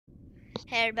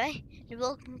Hey everybody, and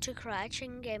welcome to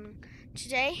Crouching Gaming.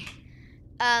 Today,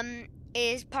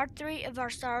 is part 3 of our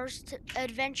Star Wars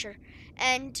adventure.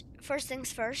 And first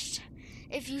things first,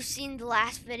 if you've seen the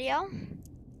last video,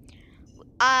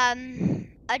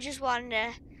 I just wanted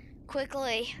to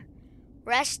quickly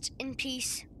rest in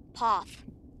peace, Poth.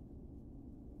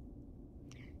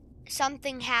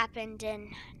 Something happened and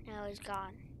now he's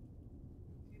gone.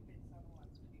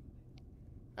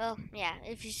 Well, yeah,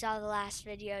 if you saw the last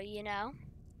video, you know.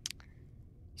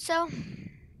 So,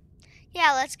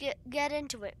 yeah, let's get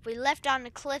into it. We left on a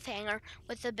cliffhanger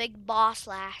with the big boss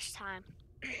last time.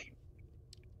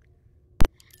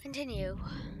 Continue.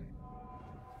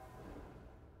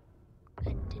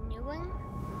 Continuing.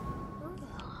 Ooh.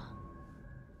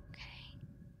 Okay.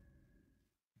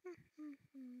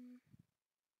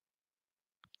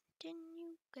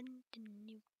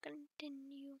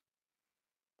 Continue.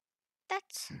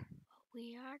 That's what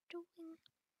we are doing.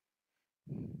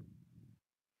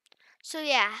 So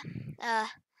yeah,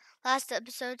 last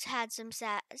episodes had some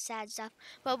sad stuff,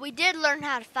 but we did learn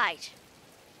how to fight.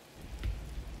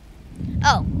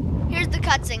 Oh, here's the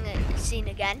cutscene scene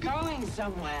again. Going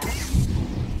somewhere.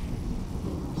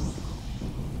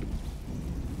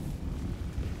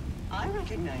 I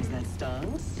recognize that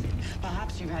stance.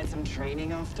 Perhaps you've had some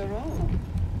training after all.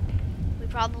 We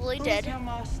probably Who's did. your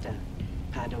master?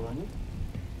 Padawan?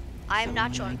 I'm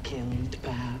not sure. Someone I killed,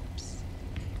 perhaps.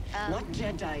 What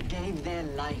Jedi gave their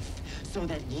life so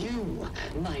that you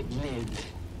might live?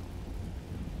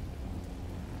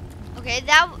 Okay,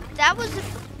 that was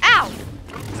ow.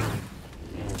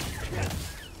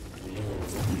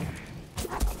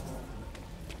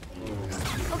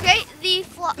 Okay, the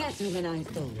Better than I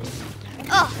thought.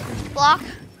 oh, block.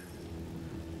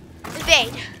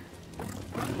 Evade.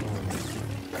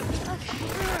 Okay.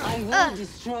 I will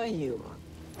destroy you.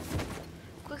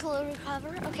 Quickly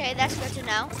recover. Okay, that's good to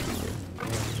know.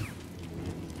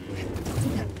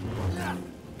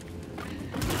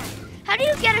 How do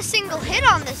you get a single hit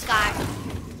on this guy?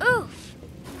 Oof.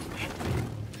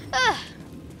 Ugh.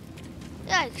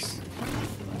 Yikes.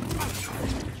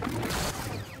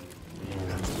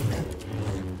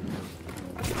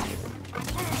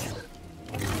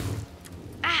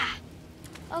 Ah.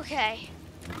 Okay.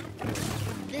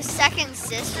 The second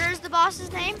sister is the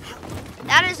boss's name?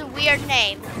 That is a weird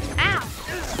name. Ow.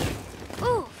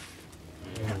 Oof.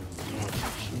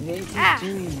 This is Ah.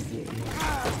 too easy.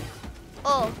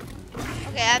 Oh.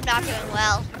 Okay, I'm not doing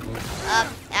well.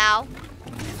 Ow.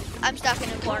 I'm stuck in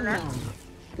a corner. Come on.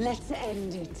 Let's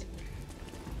end it.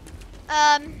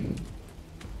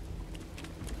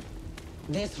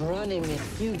 This running is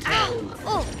futile. Ow.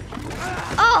 Oh.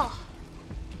 Oh.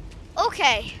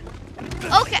 Okay.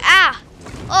 Okay. Ah.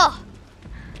 Oh.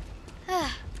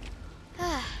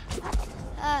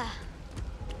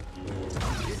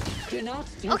 Do not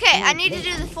speak Okay, I like need to this.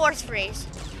 do the fourth freeze.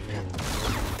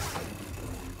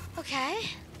 Okay.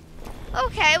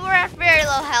 Okay, we're at very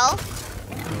low health.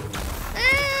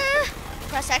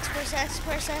 Press X, press X,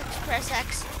 press X, press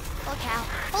X. Holy cow.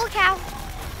 Holy cow.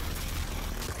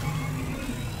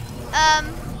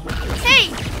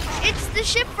 Hey, it's the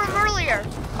ship from earlier.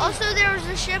 Also, there was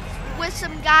a ship with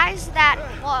some guys that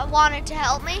wanted to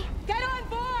help me. Get on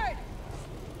board!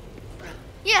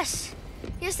 Yes.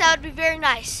 Yes, that would be very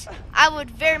nice. I would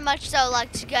very much so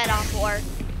like to get on board.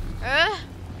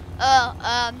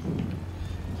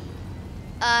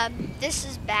 This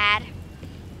is bad.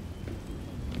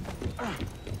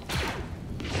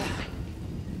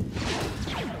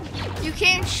 You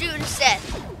can't shoot a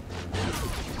Sith.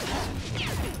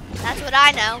 That's what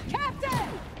I know. Captain!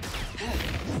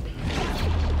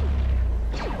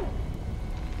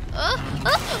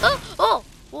 Oh,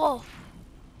 whoa.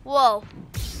 Whoa.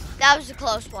 That was a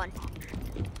close one.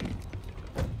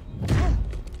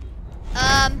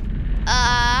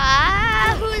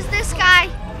 Who is this guy?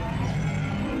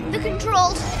 The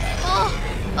controls.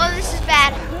 Oh, this is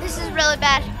bad. This is really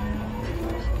bad.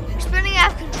 We're spinning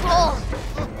out of control.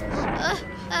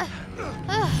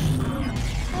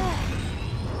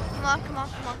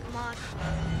 Come on.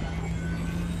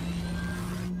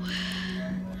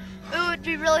 It would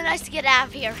be really nice to get out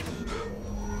of here.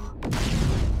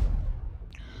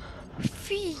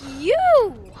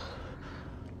 Phew!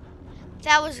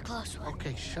 That was a close one.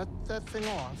 Okay, shut that thing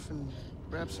off and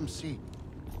grab some seat.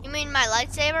 You mean my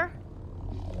lightsaber?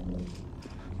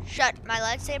 Shut my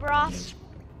lightsaber off?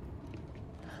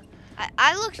 I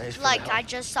Thanks looked for like the I help.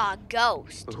 just saw a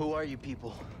ghost. But who are you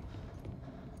people?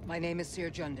 My name is Sir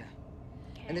Junda,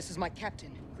 and this is my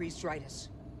captain, Grease Dritus.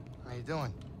 How you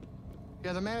doing?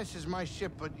 Yeah, the Mantis is my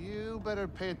ship, but you better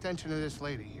pay attention to this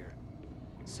lady here.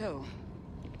 So,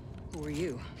 Who are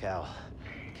you? Cal.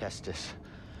 Kestis.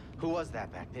 Who was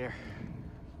that back there?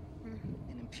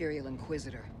 An Imperial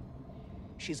Inquisitor.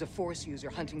 She's a Force user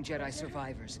hunting Jedi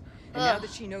survivors. And now that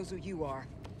she knows who you are,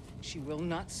 she will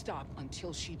not stop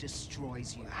until she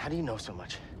destroys you. How do you know so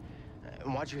much?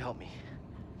 And why'd you help me?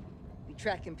 We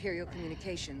track Imperial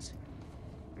communications.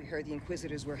 We heard the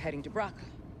Inquisitors were heading to Braca.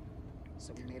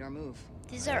 So we made our move.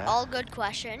 These are all good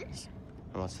questions.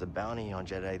 And what's the bounty on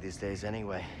Jedi these days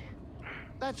anyway?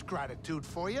 That's gratitude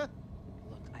for you.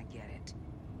 Look, I get it.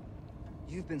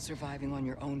 You've been surviving on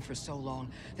your own for so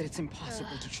long that it's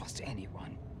impossible to trust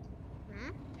anyone.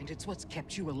 And it's what's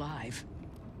kept you alive.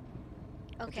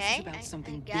 But Okay, this is about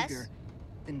something I guess. bigger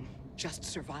than just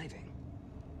surviving.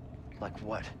 Like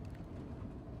what?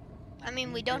 I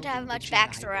mean, we don't Building have the much Jedi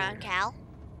backstory on Order. Cal.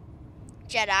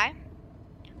 Jedi.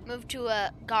 Moved to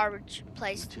a garbage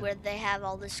place Moved to- where they have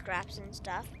all the scraps and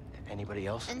stuff. Anybody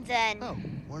else? And then Oh,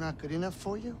 we're not good enough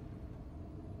for you?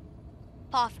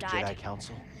 Poff Jedi died.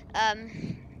 Council?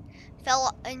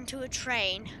 Fell into a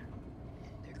train.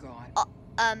 They're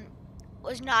gone.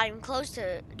 Was not even close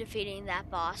to defeating that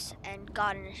boss and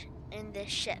got in this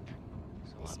ship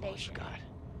So This I'm all you spaceship. got.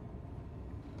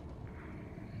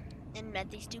 and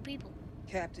met these two people.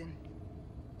 Captain,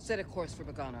 set a course for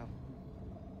Bogano.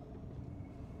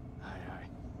 Aye.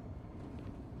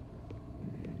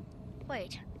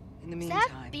 Wait, In the is meantime,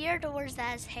 that beard or is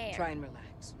that his hair? try and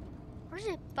relax. Or is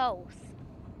it both?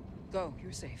 Go,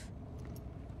 you're safe.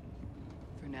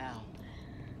 For now.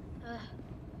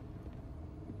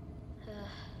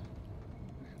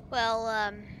 Well,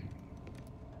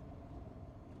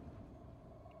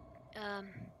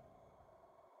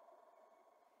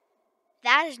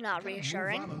 that is not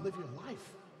reassuring. Move on and live your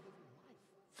life.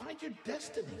 Find your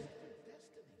destiny.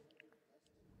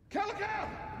 Calico!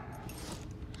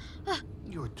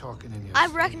 You were talking in your I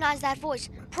sleep. recognize that voice.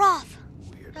 Prof!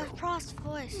 Weirdo. That's Prof's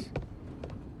voice.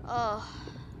 Oh.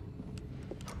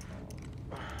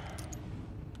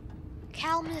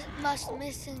 Cal must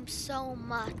miss him so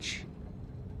much.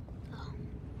 Oh.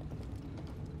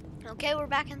 Okay, we're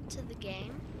back into the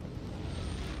game.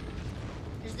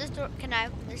 Is this door? Can I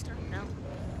open this door? No.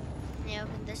 Can you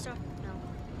open this door? No.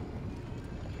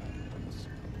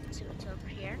 Let's see what's over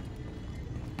here.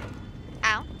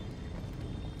 Ow.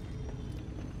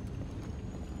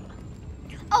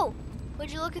 Oh,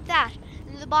 would you look at that?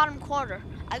 In the bottom corner,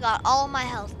 I got all my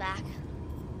health back.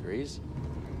 Grease?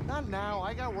 Not now.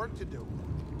 I got work to do.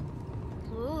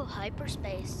 Ooh,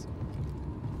 hyperspace.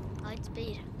 Light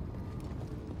speed.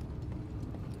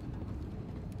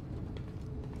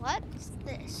 What's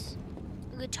this?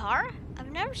 A guitar?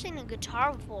 I've never seen a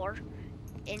guitar before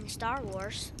in Star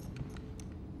Wars.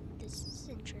 This is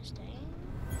interesting.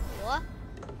 What?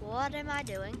 What am I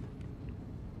doing?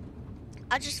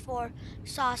 I just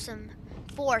saw some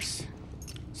force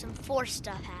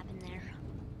stuff happen there.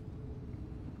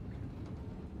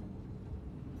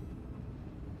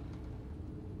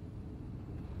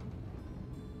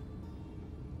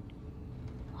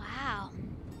 Wow.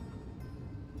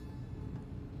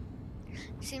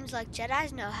 Seems like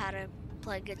Jedis know how to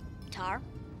play guitar.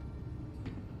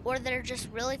 Or they're just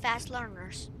really fast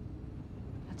learners.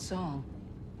 That song.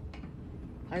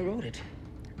 I wrote it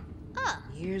Oh,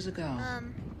 years ago.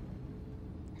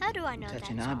 how do I know Touch that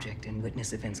an song? object and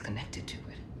witness events connected to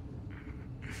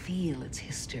it. Feel its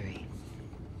history.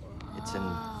 It's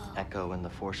an echo in the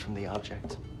force from the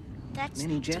object. That's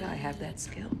Many Jedi have that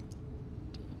skill.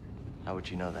 How would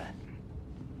you know that?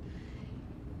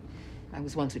 I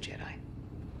was once a Jedi,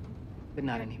 but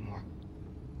not anymore.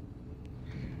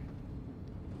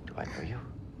 Do I know you?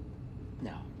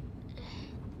 No.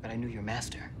 But I knew your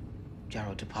master,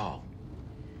 Jaro Tapal.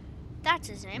 That's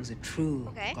his He name. was a true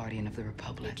Okay. guardian of the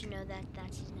Republic. Did you know that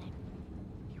that's his name?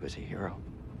 He was a hero.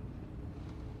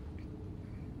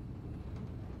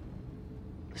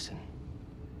 Listen.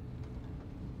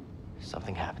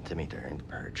 Something happened to me during the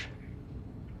purge.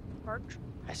 Perch?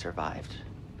 I survived,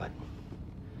 but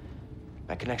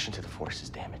my connection to the Force is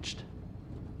damaged.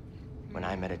 When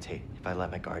I meditate, if I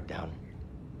let my guard down,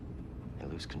 I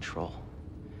lose control.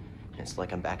 And it's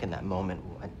like I'm back in that moment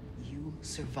when... You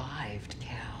survived,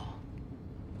 Cal.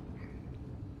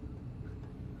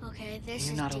 Okay, this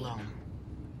You're is not deep. alone.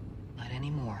 Not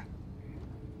anymore.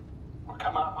 We're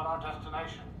coming up on our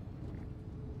destination.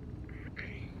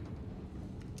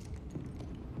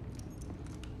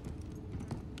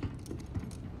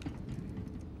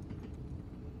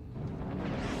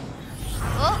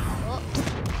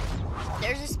 Oh,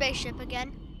 there's a spaceship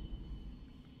again.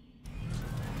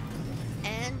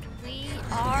 And we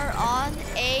are on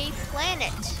a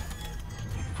planet.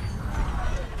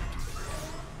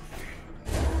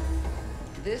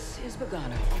 This is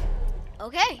Bogano.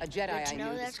 Okay. A Jedi good to I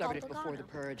know knew that's discovered it called before the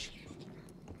Bogano. Purge.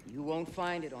 You won't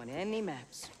find it on any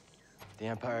maps. The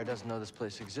Empire doesn't know this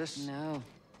place exists. No.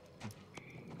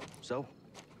 So,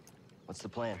 what's the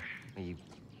plan? We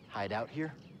hide out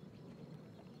here?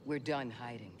 We're done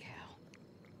hiding, Cal.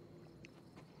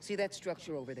 See that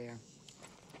structure over there?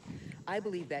 I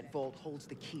believe that vault holds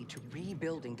the key to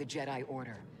rebuilding the Jedi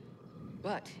Order.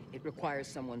 But it requires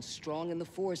someone strong in the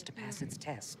Force to pass its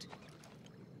test.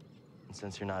 And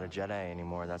since you're not a Jedi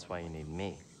anymore, that's why you need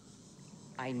me.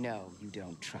 I know you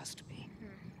don't trust me.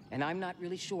 And I'm not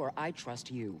really sure I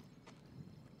trust you.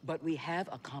 But we have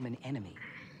a common enemy.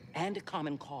 And a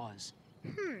common cause.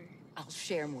 I'll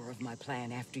share more of my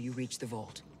plan after you reach the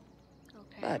vault.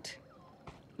 Okay. But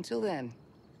until then,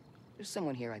 there's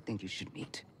someone here I think you should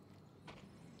meet.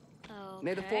 Okay.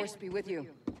 May the Force be with you.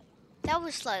 That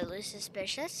was slightly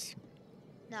suspicious.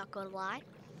 Not gonna lie.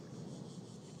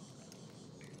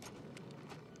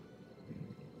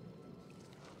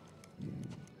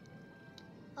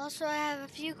 Also, I have a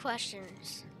few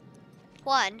questions.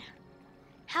 One,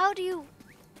 how do you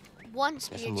once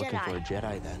Guess be a I'm looking for a Jedi?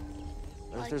 Jedi then.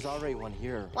 Or if Like, there's already one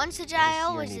here. Once a why does Jedi, Seer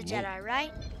always a need me? Jedi,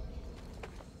 right?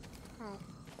 Oh.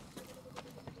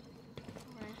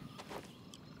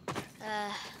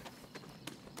 Okay.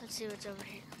 Let's see what's over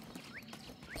here.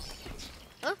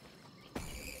 Oh.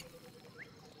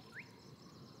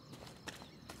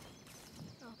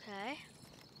 Okay.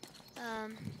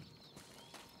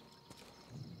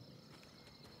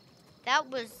 That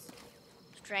was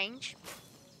strange.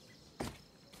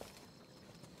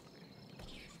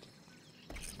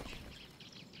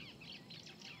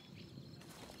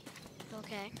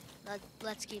 Okay,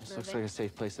 let's keep This looks moving. like a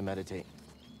safe place to meditate.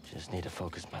 Just need to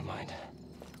focus my mind.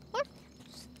 What's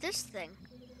this thing?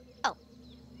 Oh,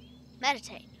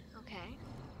 meditate. Okay.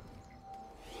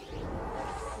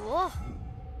 Whoa.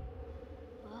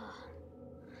 Whoa.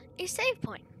 A save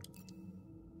point.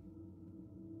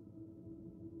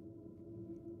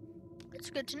 That's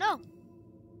good to know.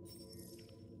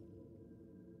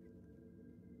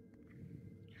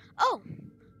 Oh,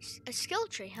 a skill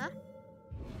tree, huh?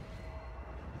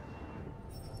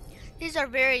 These are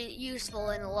very useful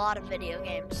in a lot of video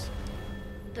games.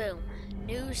 Boom,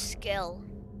 new skill.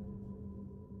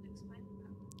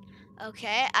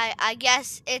 Okay, I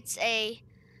guess it's a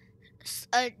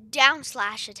down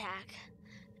slash attack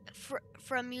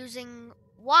from using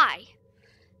Y.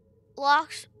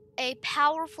 Locks a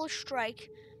powerful strike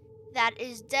that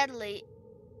is deadly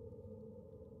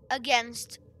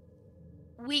against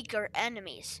weaker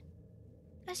enemies.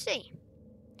 I see.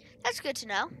 That's good to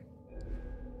know.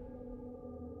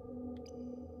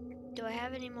 Do I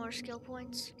have any more skill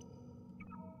points?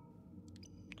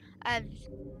 I have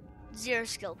 0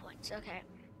 skill points. Okay.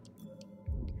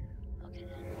 Okay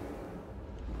then.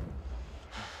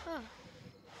 Oh.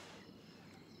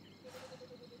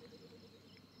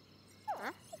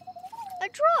 Huh? A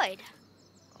droid.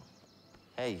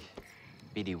 Hey,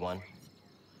 BD1.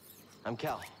 I'm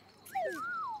Cal.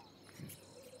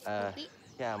 Okay.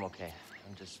 Yeah, I'm okay.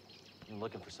 I'm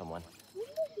looking for someone.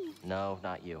 No,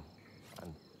 not you.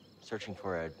 I'm searching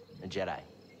for a Jedi,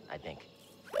 I think.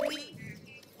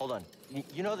 Hold on.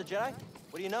 You know the Jedi?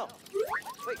 What do you know?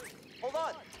 Wait, hold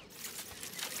on.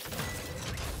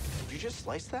 Did you just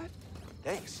slice that?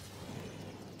 Thanks.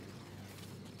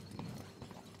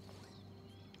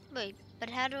 Wait, but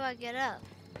how do I get up?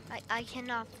 I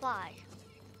cannot fly.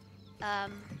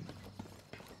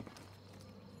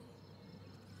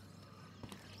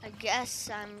 I guess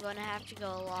I'm gonna have to go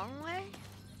a long way.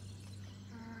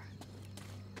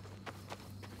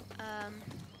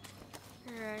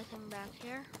 Is there anything back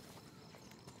here?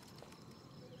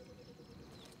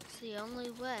 It's the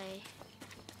only way.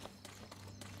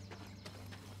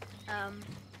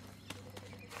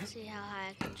 See how high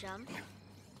I can jump.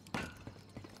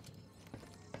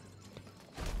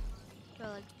 Do I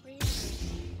like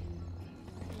freeze?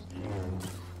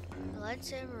 The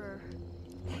lightsaber.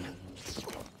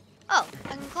 Oh, I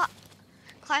can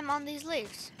climb on these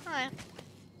leaves. Alright.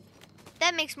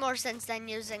 That makes more sense than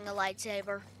using a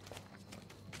lightsaber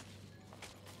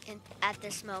at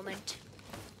this moment.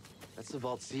 That's the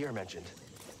vault Seer mentioned.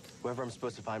 Whoever I'm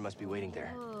supposed to find must be waiting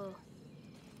there. Oh.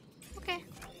 Okay.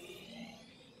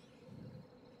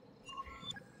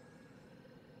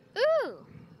 Ooh.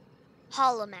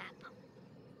 Holomap.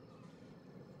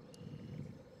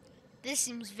 This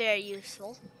seems very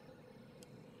useful.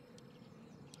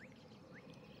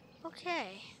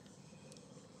 Okay.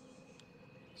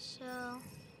 So,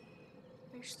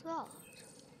 there's the vault.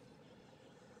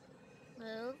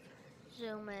 Move,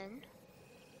 zoom in.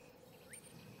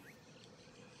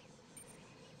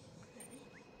 Okay.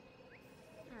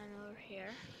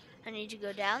 here. I need to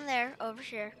go down there, over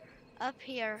here, up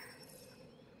here.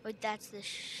 Wait, that's the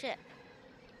ship,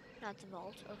 not the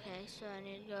vault. Okay, so I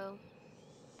need to go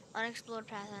unexplored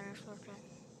path, unexplored path.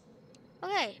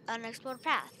 Okay, unexplored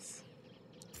paths.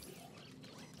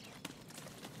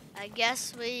 I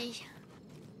guess we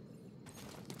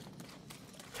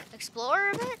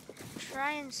explore a bit,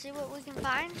 try and see what we can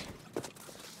find.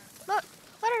 What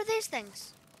are these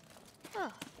things?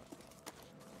 Oh.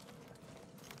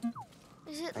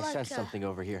 Is it I like sense something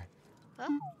over here. Huh?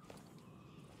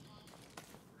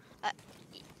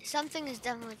 Something is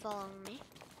definitely following me.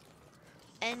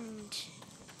 And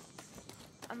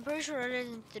I'm pretty sure it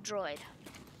isn't the droid.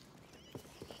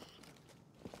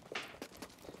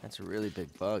 That's a really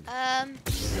big bug.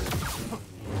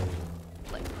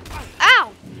 Wait.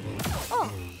 Ow!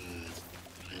 Oh.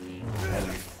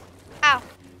 Ow.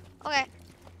 Okay.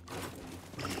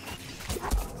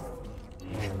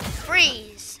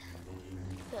 Freeze.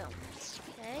 Boom.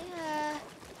 Okay,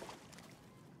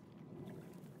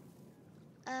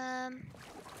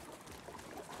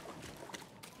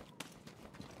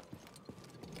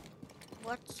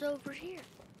 what's over here?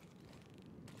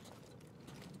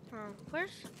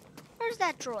 Where's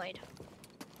that droid?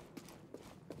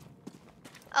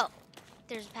 Oh,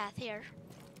 there's a path here.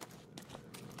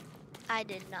 I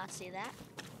did not see that.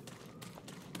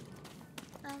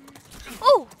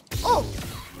 Oh!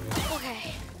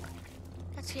 Okay.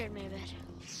 That scared me a bit.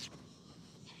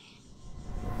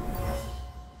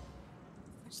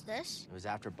 What's this? It was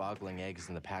after boggling eggs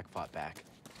and the pack fought back.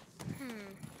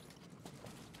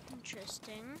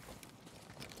 Interesting.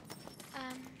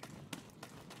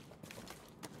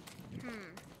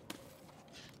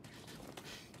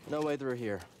 No way through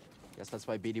here. Guess that's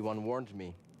why BD1 warned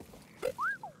me.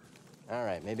 All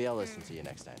right, maybe I'll listen to you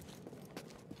next time.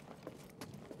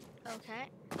 Okay.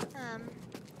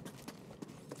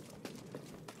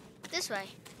 This way.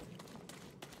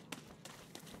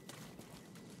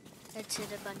 Let's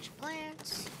hit a bunch of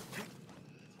plants.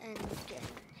 And get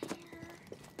in here.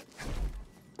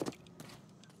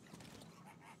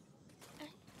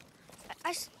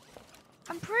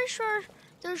 I'm pretty sure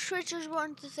those switches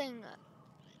weren't the thing.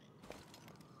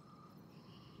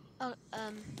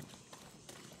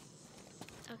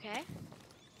 Okay.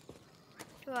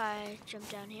 Do I jump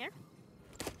down here?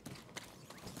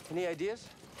 Any ideas?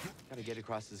 Gotta get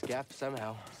across this gap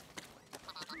somehow.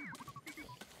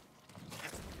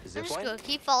 I'm Zip just line? gonna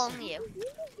keep following you.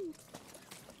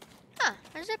 Huh,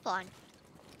 a zip line.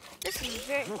 This is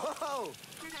very... Whoa!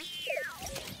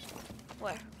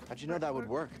 Where? How'd you know that would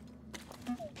work?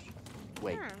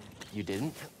 Wait, you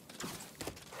didn't?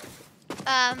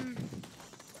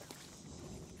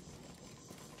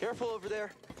 Careful over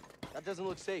there. That doesn't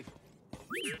look safe.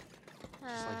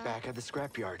 Just like back at the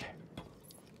scrapyard.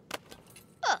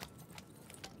 Oh.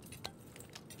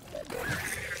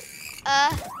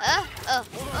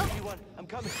 Hold on, BD1. I'm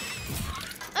coming.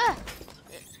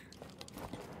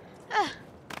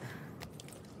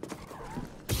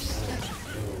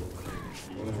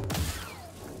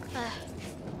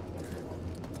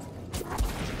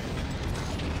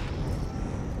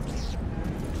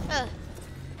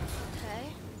 Okay.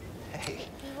 Hey,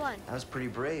 We won. that was pretty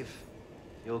brave.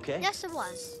 You okay? Yes, it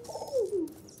was.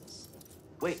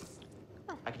 Wait,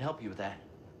 Oh. I can help you with that.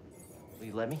 Will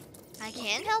you let me? I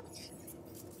can help?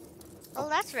 Well,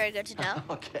 that's very good to know.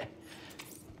 Okay.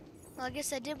 Well, I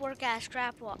guess I did work at a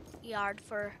scrap yard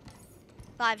for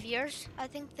 5 years, I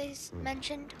think they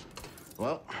mentioned.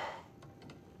 Well,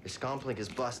 your scomplink is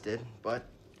busted, but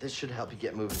this should help you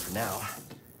get moving for now.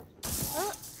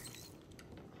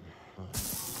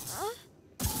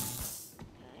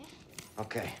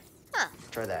 Okay. Huh.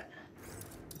 Try that.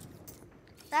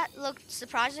 That looked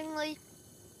surprisingly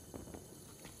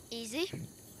easy.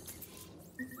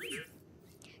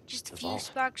 Just a The few vault.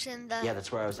 sparks in the Yeah,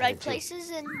 that's where I was right headed to. places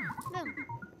and boom.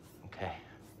 Okay.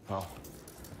 Well,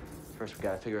 first we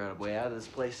gotta figure out a way out of this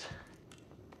place.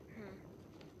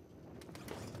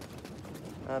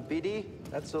 BD,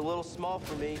 that's a little small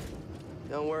for me.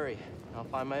 Don't worry, I'll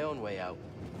find my own way out.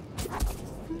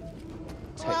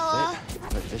 Tight Well, fit,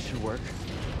 but this should work.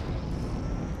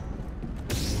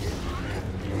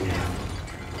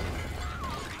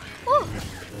 Whew.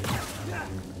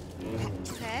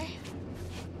 Okay.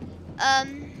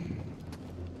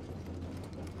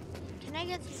 Can I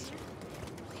get this?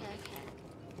 Okay, I can.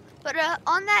 But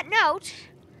on that note,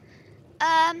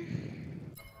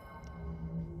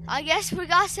 I guess we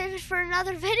gotta save it for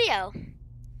another video.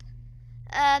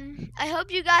 I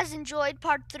hope you guys enjoyed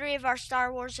part 3 of our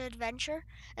Star Wars adventure,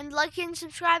 and like and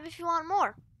subscribe if you want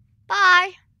more.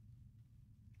 Bye!